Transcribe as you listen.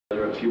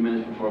A few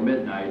minutes before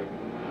midnight,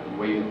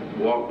 we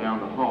walk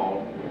down the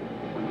hall,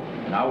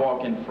 and I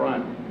walk in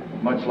front,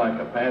 much like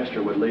a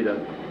pastor would lead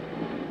a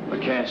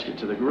casket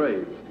to the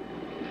grave.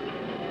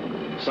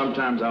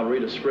 Sometimes I'll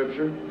read a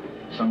scripture,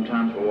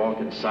 sometimes we'll walk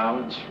in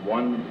silence.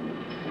 One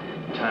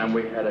time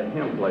we had a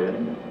hymn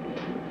playing.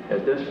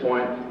 At this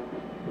point,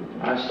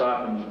 I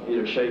stop and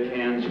either shake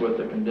hands with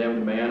the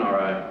condemned man, or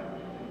I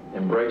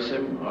embrace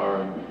him,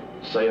 or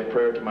say a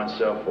prayer to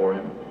myself for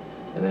him.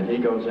 And then he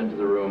goes into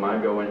the room, I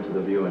go into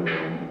the viewing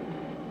room.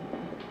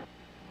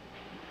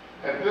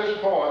 At this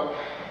point,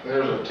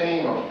 there's a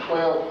team of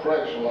 12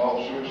 correctional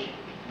officers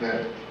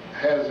that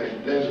has a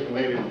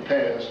designated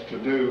task to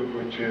do,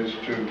 which is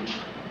to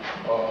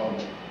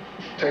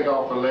take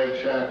off the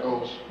leg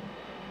shackles,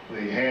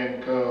 the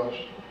handcuffs,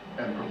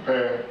 and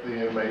prepare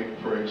the inmate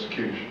for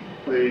execution.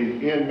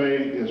 The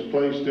inmate is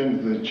placed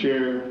into the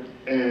chair,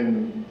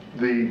 and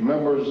the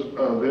members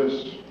of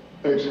this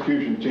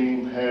execution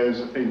team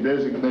has a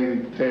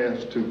designated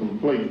task to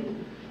complete.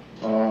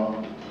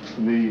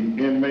 The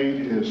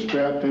inmate is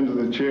strapped into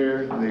the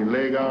chair, the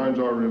leg irons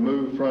are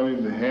removed from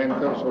him, the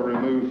handcuffs are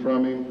removed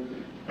from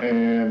him,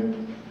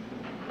 and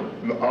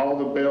all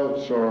the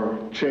belts are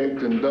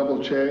checked and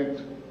double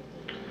checked.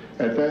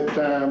 At that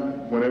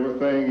time, when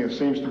everything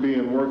seems to be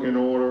in working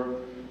order,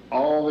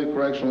 all the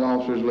correctional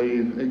officers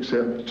leave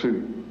except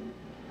 2.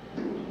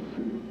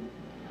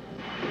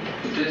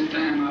 At this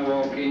time I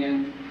walk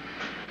in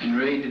and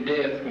read the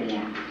death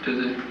warrant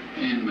to the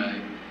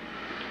inmate.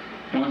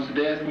 Once the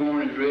death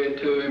warrant is read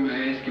to him,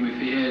 I ask him if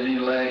he has any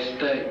last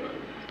statement.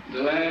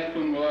 The last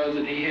one was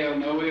that he held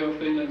no ill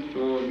feelings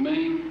towards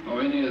me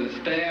or any of the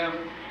staff.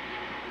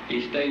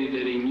 He stated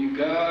that he knew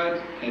God,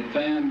 had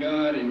found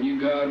God, and knew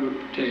God would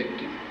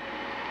protect him.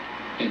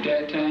 At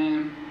that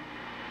time,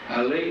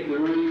 I leave the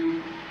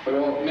room, I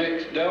walk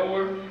next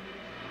door,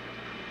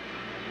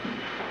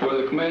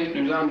 where the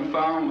commissioner's on the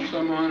phone with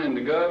someone in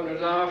the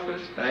governor's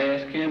office. I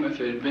ask him if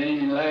there's been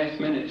any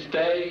last-minute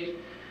stays.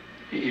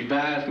 He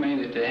advised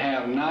me that they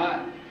have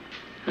not,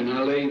 and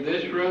I leave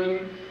this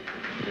room.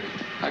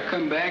 I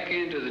come back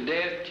into the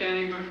death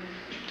chamber.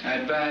 I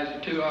advise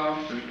the 2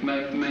 officers to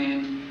make the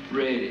man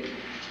ready.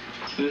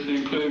 This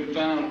includes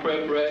final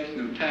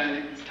preparation of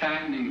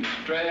tightening the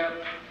strap,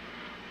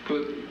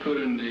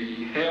 putting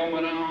the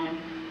helmet on,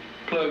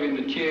 plugging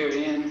the chair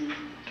in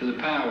to the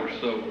power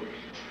source.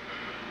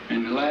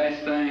 And the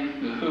last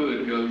thing, the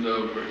hood goes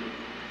over it.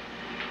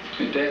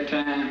 At that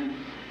time,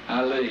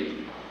 I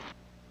leave.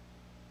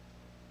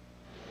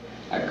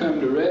 I come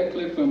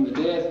directly from the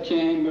death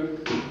chamber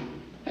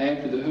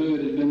after the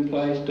hood has been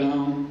placed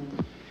on.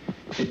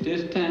 At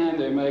this time,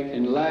 they're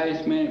making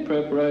last-minute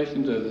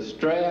preparations of the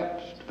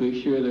straps to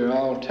be sure they're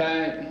all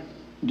tight.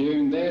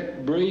 During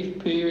that brief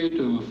period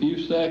of a few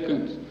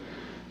seconds,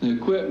 the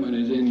equipment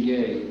is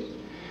engaged.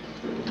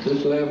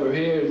 This lever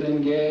here is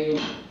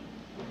engaged.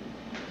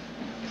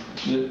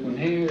 This one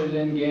here is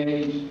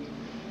engaged,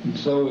 and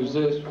so is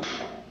this one.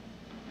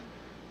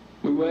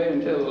 We wait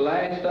until the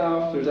last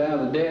officer's out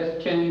of the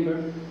death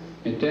chamber.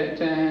 At that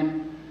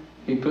time,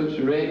 he puts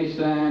the ready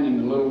sign in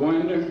the little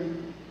window.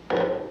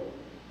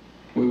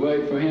 We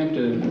wait for him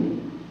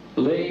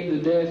to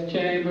leave the death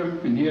chamber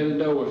and hear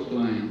the door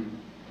slam.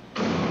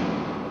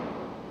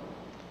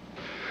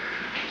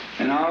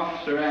 An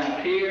officer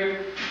out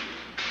here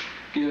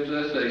gives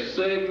us a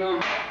signal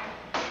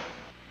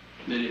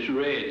that it's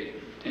ready.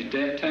 At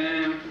that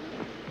time,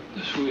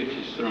 the switch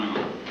is thrown.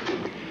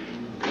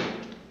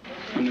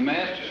 When the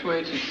master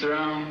switch is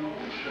thrown,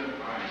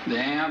 the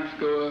amps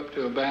go up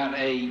to about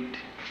 8.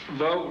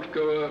 Volts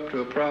go up to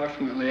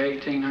approximately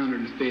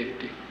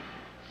 1850.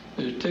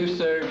 There's 2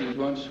 surges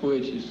once the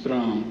switch is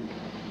thrown.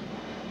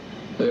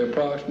 They're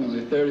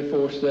approximately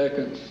 34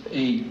 seconds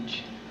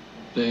each.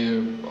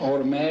 They're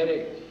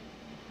automatic.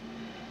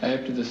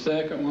 After the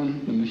second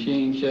one, the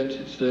machine shuts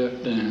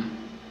itself down.